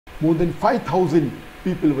more than 5,000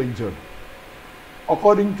 people were injured.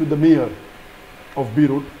 According to the mayor of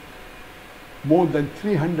Beirut, more than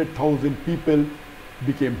 300,000 people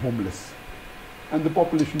became homeless. And the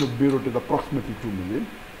population of Beirut is approximately 2 million.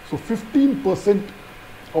 So 15%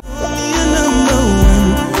 of...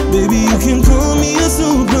 Baby, you can call me a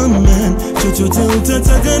Superman.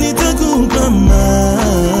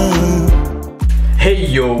 Hey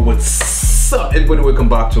yo, what's up everybody? Welcome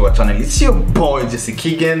back to our channel. It's your boy Jesse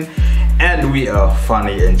Keegan and we are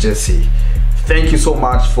Fanny and Jessy. Thank you so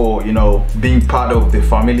much for being part of the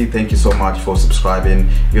family. Thank you so much for subscribing.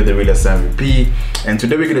 You're the realest MVP. And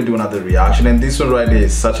today we're gonna do another reaction, and this one right here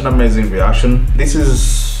is such an amazing reaction. This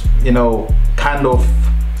is kind of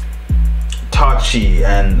touchy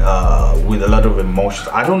and with a lot of emotions.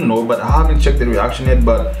 I don't know, but I haven't checked the reaction yet,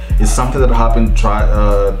 but it's something that happened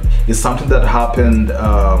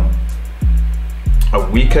a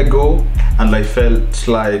week ago, and I felt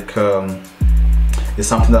like it's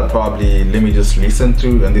something that probably let me just listen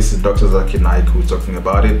to. And this is Dr. Zakir Naik who's talking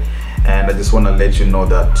about it, and I just want to let you know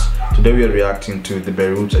that today we are reacting to the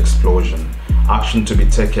Beirut explosion, action to be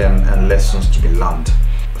taken and lessons to be learned.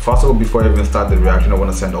 First of all, before I even start the reaction, I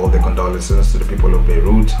want to send all the condolences to the people of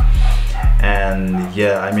Beirut. And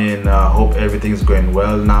yeah, I mean, hope everything is going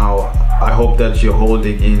well now. I hope that you're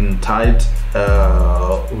holding in tight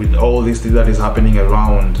with all this that is happening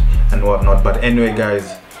around and whatnot. But anyway,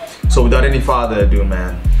 guys, so without any further ado,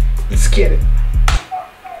 man, let's get it.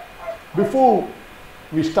 Before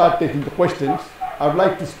we start taking the questions, I would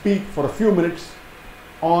like to speak for a few minutes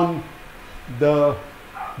on the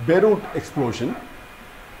Beirut explosion,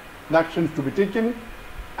 actions to be taken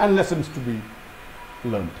and lessons to be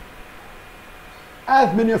learned.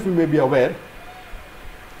 As many of you may be aware,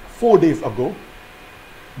 4 days ago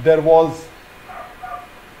there was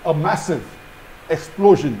a massive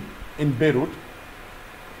explosion in Beirut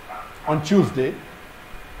on Tuesday,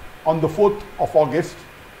 on the 4th of August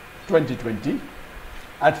 2020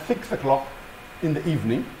 at 6 o'clock in the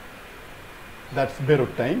evening, that's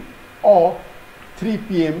Beirut time, or 3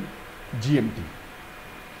 p.m. GMT.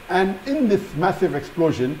 And in this massive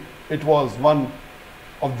explosion, it was one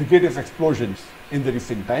of the greatest explosions in the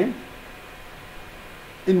recent time,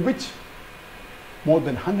 in which more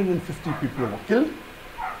than 150 people were killed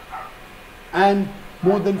and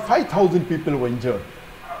more than 5,000 people were injured,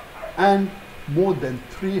 and more than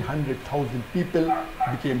 300,000 people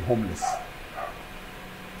became homeless.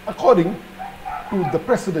 According to the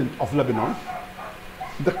president of Lebanon,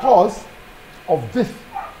 the cause of this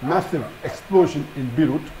massive explosion in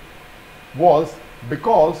Beirut was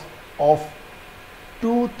because of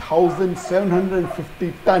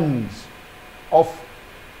 2,750 tons of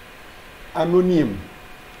ammonium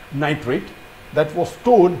nitrate that was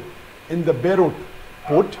stored in the Beirut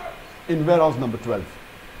port in warehouse number 12.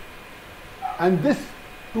 And this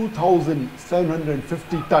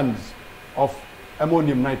 2,750 tons of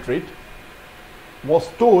ammonium nitrate was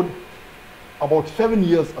stored about 7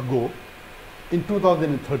 years ago in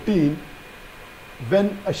 2013,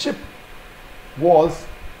 when a ship was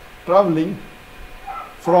traveling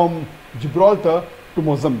from Gibraltar to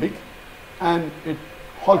Mozambique, and it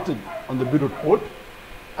halted on the Beirut port,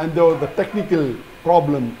 and there was a technical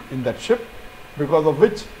problem in that ship, because of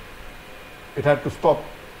which it had to stop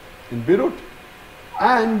in Beirut,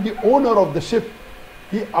 and the owner of the ship,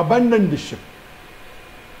 he abandoned the ship,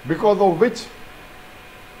 because of which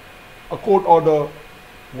a court order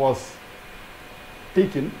was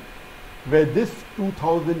taken where this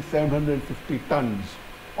 2,750 tons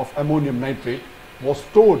of ammonium nitrate was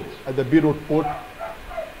stored at the Beirut port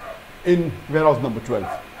in warehouse number 12.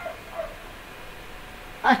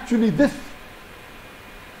 Actually, this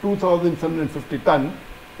 2,750 ton,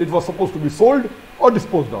 it was supposed to be sold or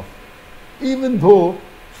disposed of. Even though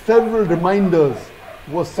several reminders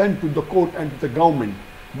were sent to the court and to the government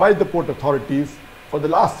by the port authorities for the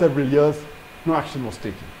last several years, no action was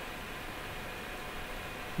taken.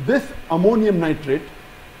 This ammonium nitrate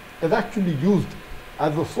is actually used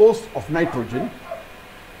as a source of nitrogen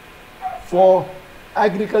for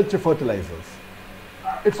agriculture fertilizers.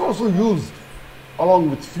 It's also used along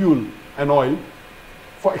with fuel and oil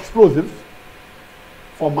for explosives,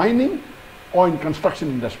 for mining, or in construction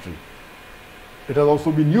industry. It has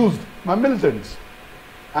also been used by militants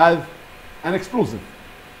as an explosive.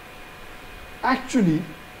 Actually,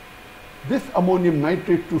 this ammonium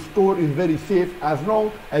nitrate to store is very safe as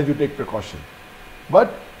long as you take precaution.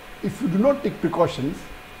 But if you do not take precautions,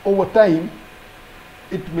 over time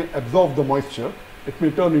it may absorb the moisture, it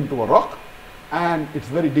may turn into a rock, and it's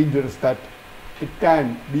very dangerous that it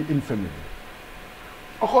can be inflammable.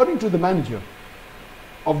 According to the manager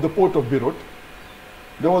of the port of Beirut,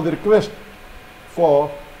 there was a request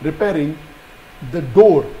for repairing the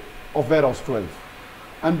door of warehouse 12,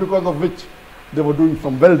 and because of which they were doing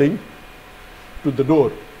some welding to the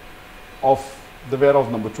door of the warehouse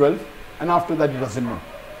number 12, and after that it doesn't know.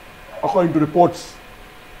 According to reports,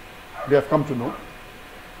 we have come to know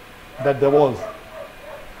that there was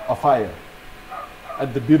a fire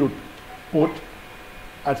at the Beirut port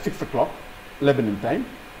at 6 o'clock Lebanon time,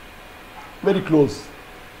 very close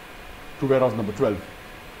to warehouse number 12.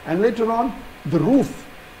 And later on, the roof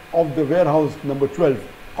of the warehouse number 12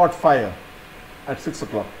 caught fire at 6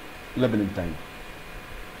 o'clock Lebanon time.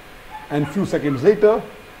 And few seconds later,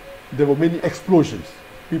 there were many explosions.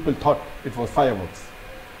 People thought it was fireworks.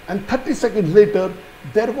 And 30 seconds later,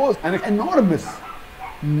 there was an enormous,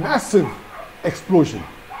 massive explosion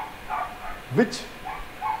which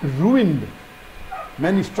ruined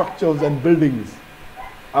many structures and buildings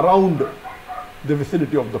around the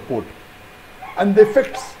vicinity of the port. And the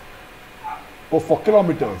effects were for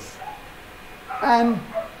kilometers. And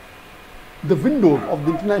the windows of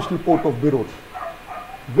the international port of Beirut,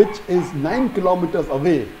 which is 9 kilometers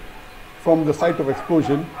away from the site of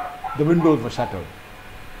explosion, the windows were shattered.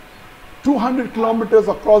 200 kilometers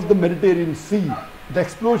across the Mediterranean Sea, the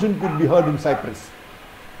explosion could be heard in Cyprus.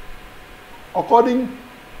 According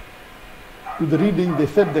to the reading, they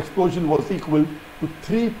said the explosion was equal to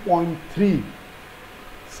 3.3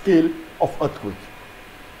 scale of earthquake.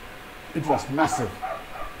 It was massive.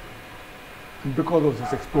 And because of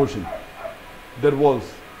this explosion, there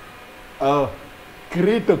was a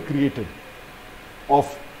crater created of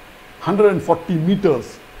 140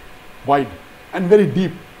 meters wide and very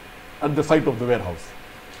deep at the site of the warehouse,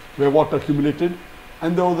 where water accumulated,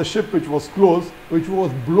 and there was a ship which was closed, which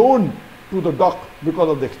was blown to the dock because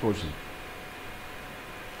of the explosion.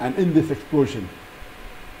 And in this explosion,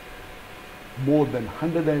 more than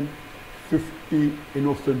 150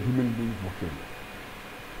 innocent human beings were killed.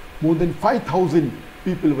 More than 5,000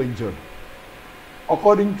 people were injured.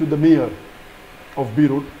 According to the mayor of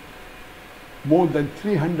Beirut, more than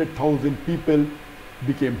 300,000 people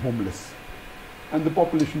became homeless. And the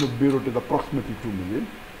population of Beirut is approximately 2 million.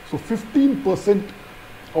 So 15%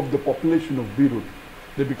 of the population of Beirut,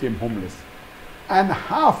 they became homeless. And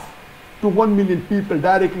half to 1 million people,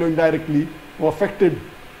 directly or indirectly, were affected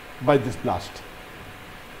by this blast.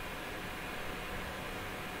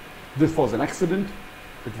 This was an accident.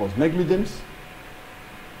 It was negligence.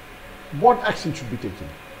 What action should be taken?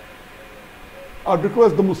 I would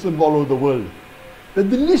request the Muslims all over the world that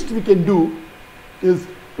the least we can do is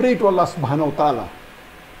pray to Allah subhanahu wa ta'ala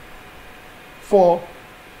for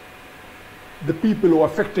the people who are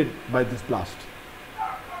affected by this blast.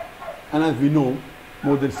 And as we know,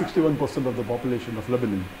 more than 61% of the population of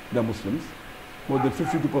Lebanon, they are Muslims. More than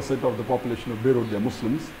 52% of the population of Beirut, they are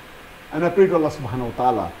Muslims. And I pray to Allah subhanahu wa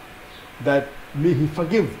ta'ala that may He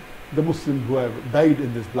forgive the Muslims who have died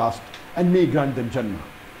in this blast and may grant them Jannah.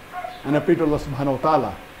 And I pray to Allah subhanahu wa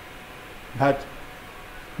ta'ala that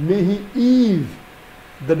may He ease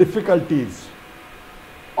the difficulties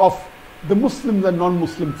of the Muslims and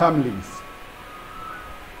non-Muslim families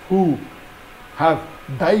who have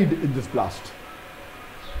died in this blast.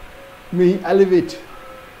 May He elevate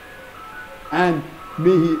and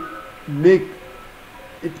may He make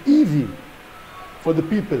it easy for the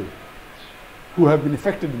people who have been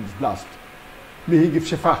affected in this blast. May He give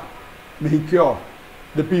shifa, may He cure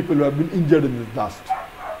the people who have been injured in this blast.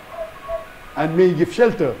 And may He give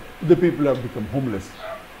shelter to the people who have become homeless.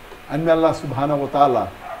 And may Allah subhanahu wa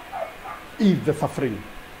ta'ala ease the suffering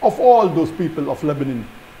of all those people of Lebanon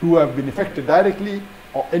who have been affected directly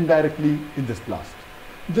or indirectly in this blast.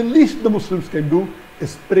 The least the Muslims can do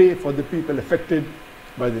is pray for the people affected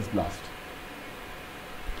by this blast.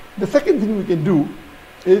 The second thing we can do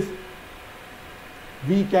is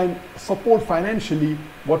we can support financially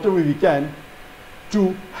whatever we can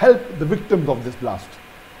to help the victims of this blast.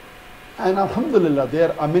 And alhamdulillah,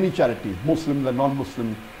 there are many charities, Muslim and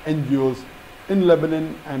non-Muslim NGOs in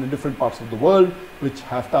Lebanon and in different parts of the world which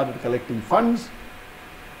have started collecting funds.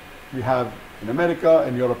 We have in America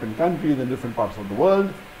and European countries and different parts of the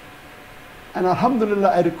world. And alhamdulillah,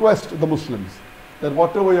 I request the Muslims that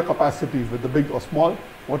whatever your capacities, whether big or small,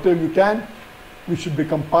 whatever you can, we should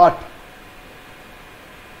become part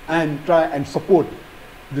and try and support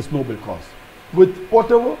this noble cause with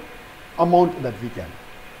whatever amount that we can.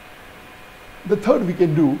 The third we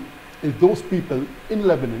can do is those people in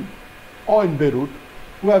Lebanon or in Beirut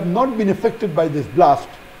who have not been affected by this blast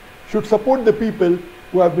should support the people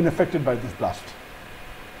who have been affected by this blast.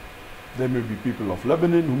 There may be people of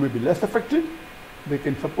Lebanon who may be less affected. They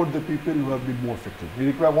can support the people who have been more affected. We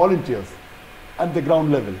require volunteers at the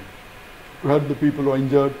ground level to help the people who are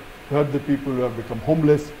injured, to help the people who have become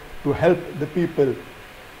homeless, to help the people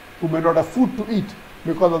who may not have food to eat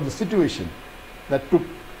because of the situation that took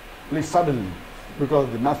place suddenly because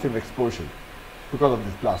of the massive explosion, because of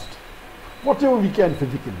this blast. Whatever we can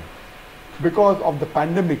physically, because of the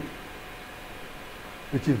pandemic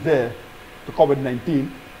which is there, the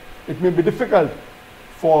COVID-19, it may be difficult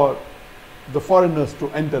for the foreigners to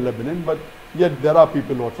enter Lebanon, but yet there are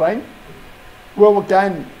people who are trying. Whoever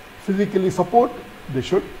can physically support, they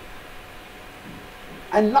should.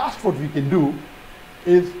 And last, what we can do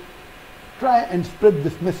is try and spread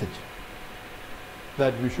this message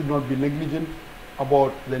that we should not be negligent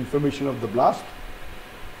about the information of the blast,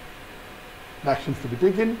 the actions to be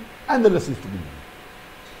taken, and the lessons to be learned.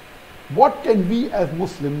 What can we as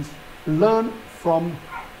Muslims learn from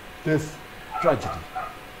this tragedy?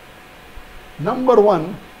 Number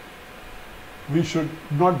one, we should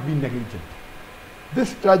not be negligent.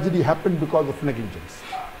 This tragedy happened because of negligence.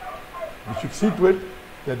 We should see to it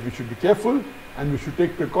that we should be careful and we should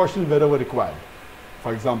take precautions wherever required.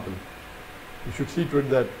 For example, we should see to it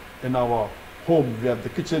that in our home we have the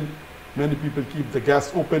kitchen. Many people keep the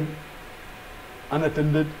gas open,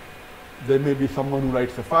 unattended. There may be someone who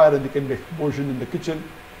lights a fire and there can be explosion in the kitchen.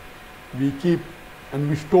 We keep and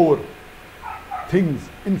we store things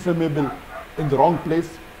inflammable in the wrong place,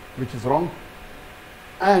 which is wrong.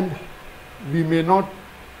 And we may not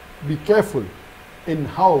be careful in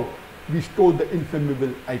how we store the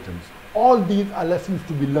inflammable items. All these are lessons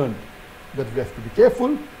to be learned, that we have to be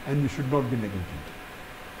careful and we should not be negligent.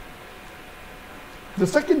 The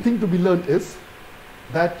second thing to be learned is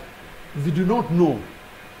that we do not know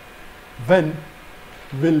when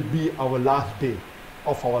will be our last day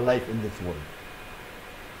of our life in this world.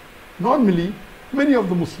 Normally, many of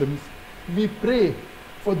the Muslims, we pray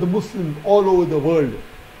for the Muslims all over the world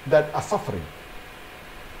that are suffering.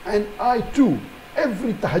 And I too,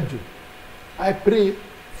 every tahajjud, I pray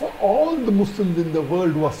for all the Muslims in the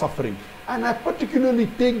world who are suffering. And I particularly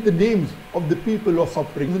take the names of the people who are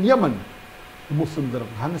suffering in Yemen, the Muslims in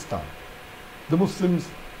Afghanistan, the Muslims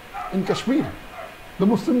in Kashmir, the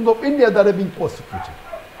Muslims of India that are being persecuted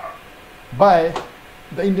by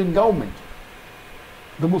the Indian government,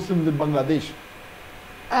 the Muslims in Bangladesh,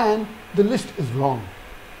 and the list is long.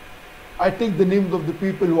 I take the names of the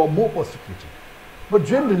people who are more persecuted. But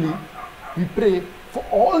generally, we pray for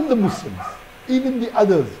all the Muslims, even the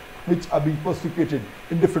others which are being persecuted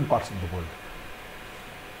in different parts of the world.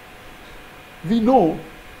 We know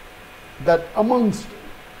that amongst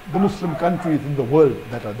the Muslim countries in the world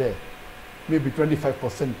that are there, maybe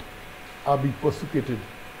 25% are being persecuted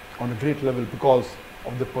on a great level because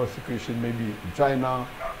of the persecution maybe in China,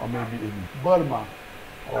 or maybe in Burma,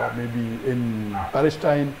 or maybe in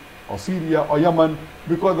Palestine, or Syria, or Yemen,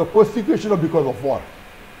 because of persecution or because of war.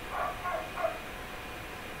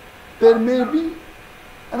 There may be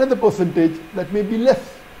another percentage that may be less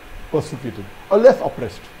persecuted or less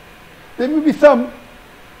oppressed. There may be some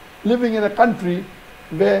living in a country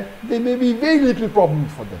where there may be very little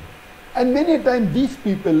problems for them. And many times these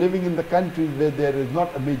people living in the countries where there is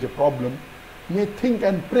not a major problem may think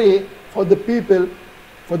and pray for the people,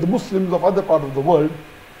 for the Muslims of other part of the world,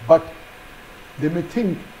 but they may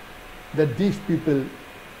think that these people,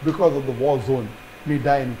 because of the war zone, may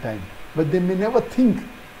die any time. But they may never think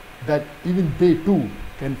that even they too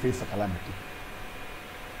can face a calamity.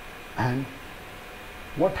 And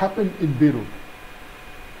what happened in Beirut?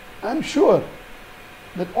 I'm sure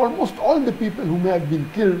that almost all the people who may have been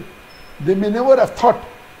killed, they may never have thought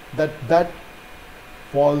that that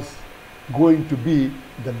was going to be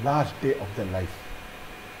the last day of their life.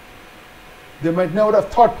 They might never have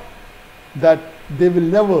thought that they will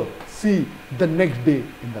never see the next day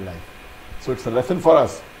in their life. So it's a lesson for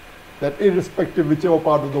us that irrespective whichever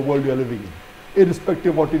part of the world you are living in,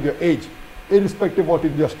 irrespective what is your age, irrespective what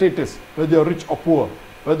is your status, whether you're rich or poor,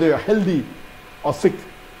 whether you're healthy or sick,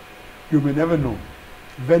 you may never know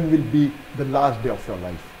when will be the last day of your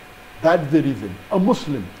life. That's the reason a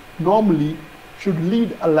Muslim normally should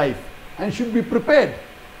lead a life and should be prepared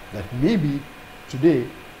that maybe today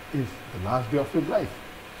is the last day of his life.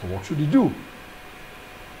 So what should he do?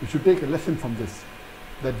 We should take a lesson from this,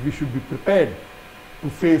 that we should be prepared to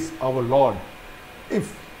face our Lord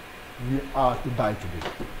if we are to die today.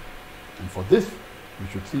 And for this, we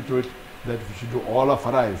should see to it that we should do all our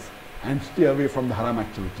fara'is and stay away from the haram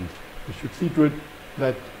activities. We should see to it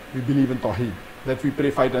that we believe in Tawheed, that we pray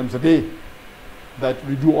 5 times a day, that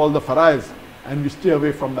we do all the fara'is and we stay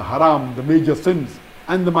away from the haram, the major sins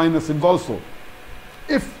and the minor sins also.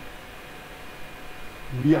 If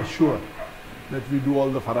we are sure that we do all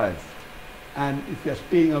the fara'is and if we are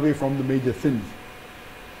staying away from the major sins,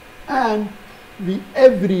 And we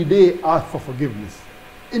every day ask for forgiveness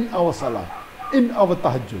in our salah, in our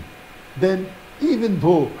tahajjud. Then even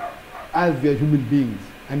though as we are human beings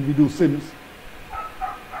and we do sins,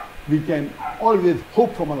 we can always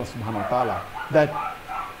hope from Allah subhanahu wa ta'ala that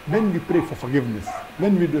when we pray for forgiveness,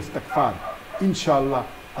 when we do istighfar, inshallah,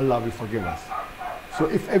 Allah will forgive us. So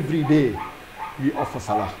if every day we offer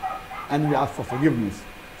salah and we ask for forgiveness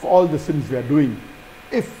for all the sins we are doing,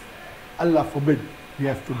 if Allah forbid we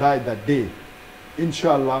have to die that day,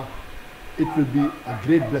 inshallah, it will be a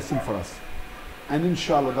great blessing for us. And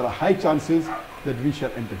inshallah, there are high chances that we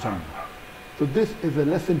shall enter Jannah. So this is a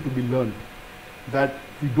lesson to be learned, that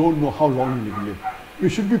we don't know how long we will live. We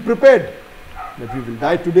should be prepared that we will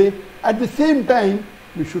die today. At the same time,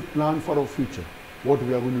 we should plan for our future. What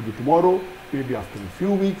we are going to do tomorrow, maybe after a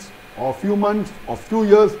few weeks, or a few months, or a few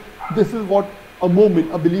years. This is what a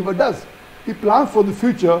moment a believer does. He plans for the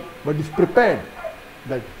future, but is prepared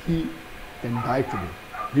that he can die today.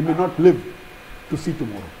 He may not live to see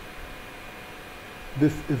tomorrow.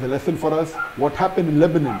 This is a lesson for us. What happened in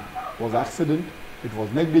Lebanon was accident, it was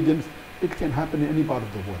negligence. It can happen in any part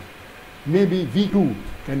of the world. Maybe we too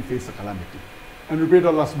can face a calamity. And we pray to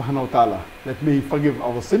Allah subhanahu wa ta'ala that may He forgive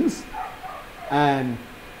our sins, and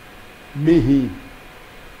may He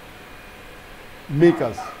make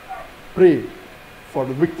us pray for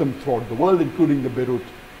the victims throughout the world, including the Beirut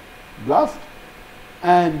blast,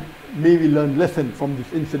 and may we learn lesson from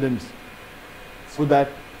these incidents so that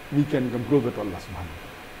we can come closer to Allah subhanahu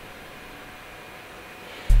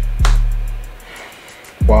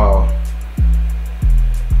wa ta'ala. Wow,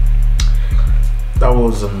 that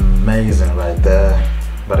was amazing right there.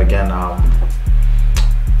 But again,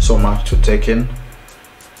 so much to take in,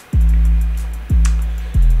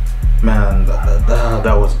 man.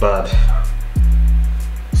 That was bad.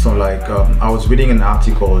 So like I was reading an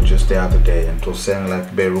article just the other day, and it was saying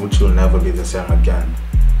like Beirut will never be the same again.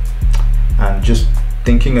 And just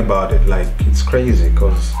thinking about it, like, it's crazy,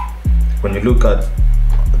 because when you look at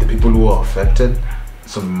the people who are affected,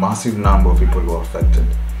 it's a massive number of people who are affected.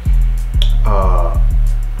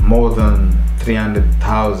 More than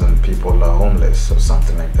 300,000 people are homeless or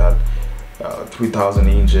something like that. 3,000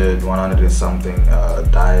 injured, 100 and something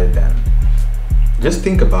died. And just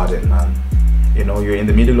think about it, man. You know, you're in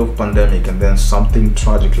the middle of pandemic and then something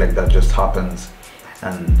tragic like that just happens.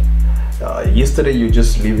 And yesterday you're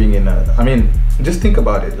just living in a, I mean, just think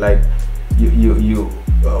about it, like you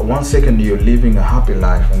 1 second you're living a happy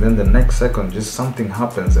life, and then the next second just something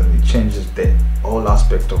happens and it changes the whole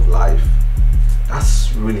aspect of life.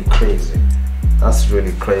 That's really crazy. That's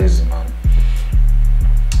really crazy,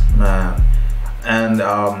 man. And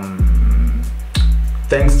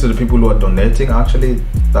thanks to the people who are donating, actually,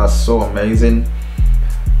 that's so amazing.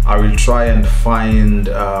 I will try and find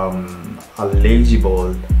a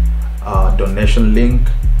legible donation link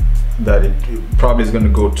that it probably is going to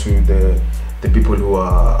go to the people who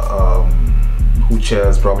are who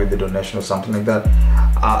shares probably the donation or something like that.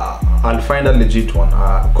 I'll find a legit one,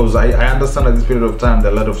 because I understand at this period of time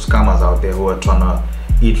there are a lot of scammers out there who are trying to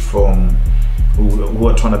eat from, who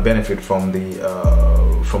are trying to benefit from the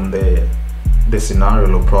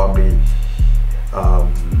scenario, or probably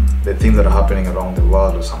the things that are happening around the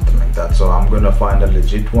world or something like that. So I'm going to find a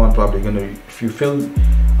legit one. Probably going to, if you feel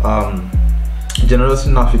generous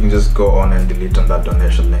enough, you can just go on and delete on that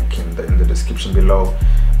donation link in the description below.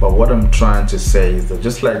 But what I'm trying to say is that,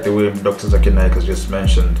 just like the way Dr. Zakir Naik has just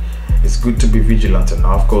mentioned, it's good to be vigilant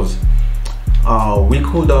enough, because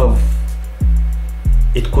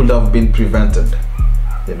it could have been prevented,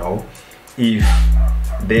 you know, if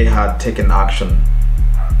they had taken action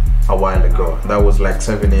a while ago. That was like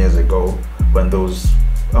 7 years ago, when those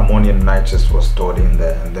ammonium nitrates was stored in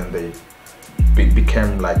there, and then they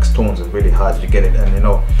became like stones and really hard. You get it? And you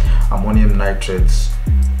know, ammonium nitrates,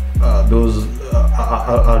 those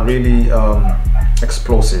are really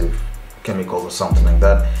explosive chemicals or something like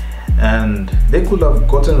that, and they could have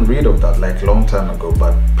gotten rid of that like long time ago,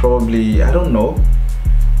 but probably, I don't know,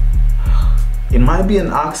 it might be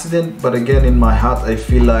an accident. But again, in my heart I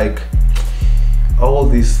feel like all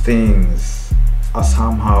these things are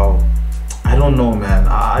somehow, I don't know, man.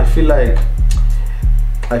 I feel like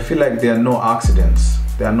there are no accidents.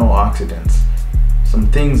 There are no accidents. Some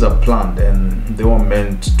things are planned and they were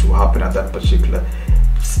meant to happen at that particular.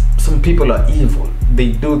 Some people are evil.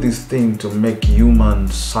 They do this thing to make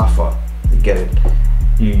humans suffer. You get it?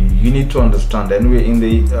 You need to understand. And we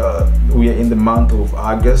are in the month of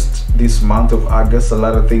August. This month of August, a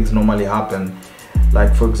lot of things normally happen.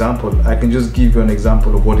 Like, for example, I can just give you an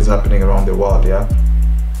example of what is happening around the world. Yeah,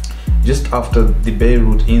 just after the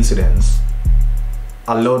Beirut incidents,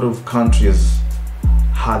 a lot of countries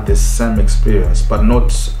had the same experience, but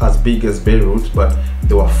not as big as Beirut, but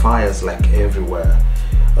there were fires like everywhere.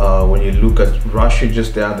 When you look at Russia,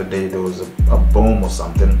 just the other day there was a bomb or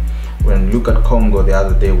something. When you look at Congo the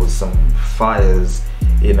other day, was some fires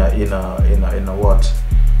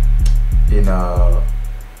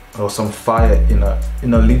or some fire in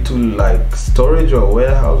a little like storage or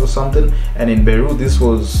warehouse or something. And in Beirut, this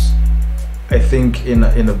was, I think, in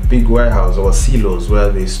a big warehouse or silos where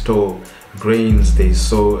they store grains, they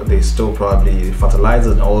store probably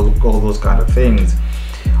fertilizer and all those kind of things.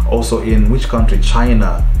 Also in which country?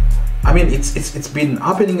 China. I mean, it's been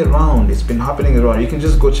happening around. It's been happening around. You can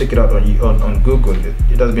just go check it out on Google.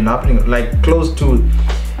 It has been happening like close to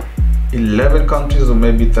 11 countries or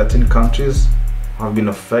maybe 13 countries have been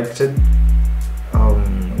affected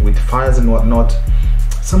with fires and whatnot.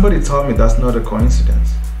 Somebody told me that's not a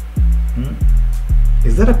coincidence.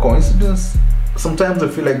 Is that a coincidence? Sometimes I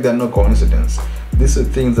feel like they're no coincidence. These are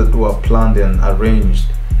things that were planned and arranged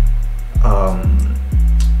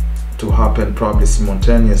to happen probably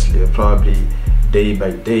simultaneously or probably day by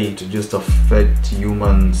day to just affect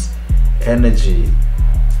humans' energy.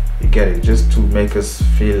 You get it? Just to make us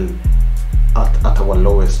feel at our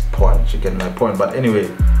lowest point. You get my point? But anyway,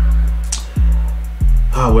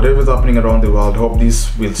 whatever is happening around the world, hope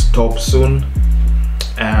this will stop soon.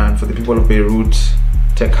 And for the people of Beirut,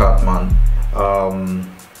 take heart, man.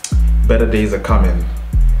 Better days are coming.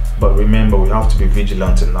 But remember, we have to be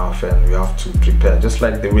vigilant enough and we have to prepare. Just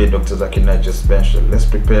like the way Dr. Zakir Naik just mentioned, let's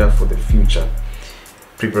prepare for the future.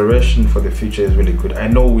 Preparation for the future is really good. I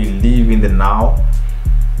know we live in the now,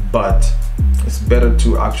 but it's better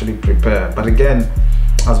to actually prepare. But again,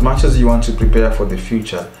 as much as you want to prepare for the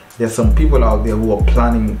future, there's some people out there who are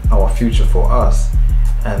planning our future for us.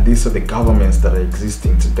 And these are the governments that are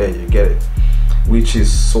existing today, you get it? Which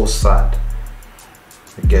is so sad.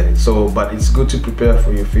 You get it? So, but it's good to prepare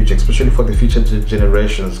for your future, especially for the future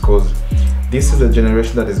generations, because this is a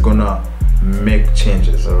generation that is gonna make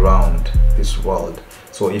changes around this world.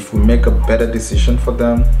 So if we make a better decision for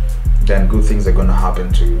them, then good things are gonna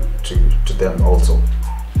happen to them also.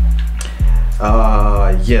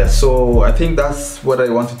 Yeah, so I think that's what I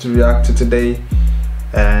wanted to react to today.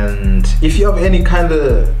 And if you have any kind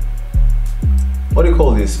of, what do you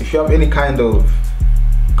call this? If you have any kind of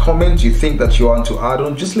comment you think that you want to add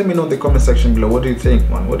on, just let me know in the comment section below. What do you think,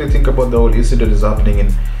 man? What do you think about the whole issue that is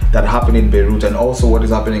happening that happened in Beirut, and also what is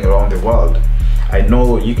happening around the world? I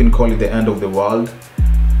know you can call it the end of the world.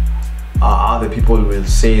 Other people will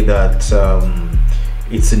say that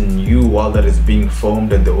it's a new world that is being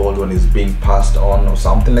formed and the old one is being passed on or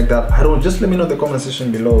something like that. I don't, just let me know in the comment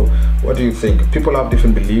section below. What do you think? People have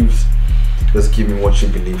different beliefs. Just give me what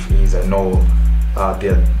your belief is. I know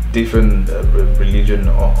there are different religion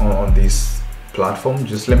on this platform.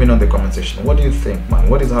 Just let me know in the comment section. What do you think, man?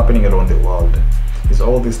 What is happening around the world? Is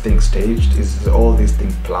all these things staged? Is all these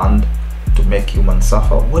things planned to make humans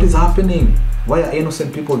suffer? What is happening? Why are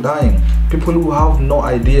innocent people dying? People who have no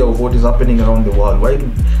idea of what is happening around the world, why do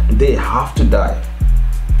they have to die?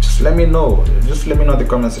 Just let me know. Just let me know in the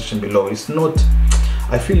comment section below. It's not,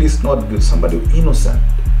 I feel it's not good. Somebody innocent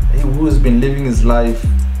who has been living his life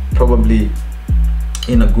probably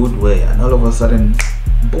in a good way, and all of a sudden,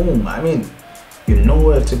 boom, I mean, you're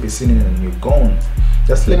nowhere to be seen and you're gone.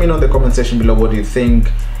 Just let me know in the comment section below what you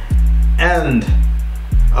think. And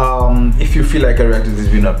if you feel like I reacted to this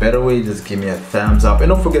video in a better way, just give me a thumbs up, and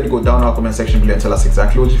don't forget to go down in our comment section below and tell us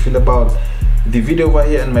exactly what you feel about the video over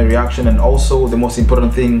here and my reaction. And also the most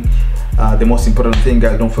important thing,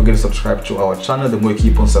 guys, don't forget to subscribe to our channel. The more you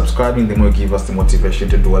keep on subscribing, the more you give us the motivation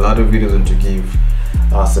to do a lot of videos and to give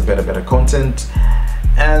us a better content.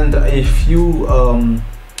 And if you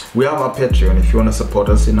we have our Patreon. If you want to support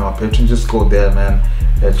us in our Patreon, just go there, man,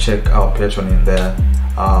 and check our Patreon in there.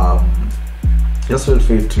 Just feel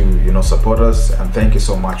free to, you know, support us, and thank you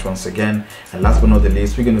so much once again. And last but not the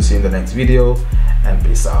least, we're going to see you in the next video, and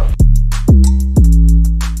peace out.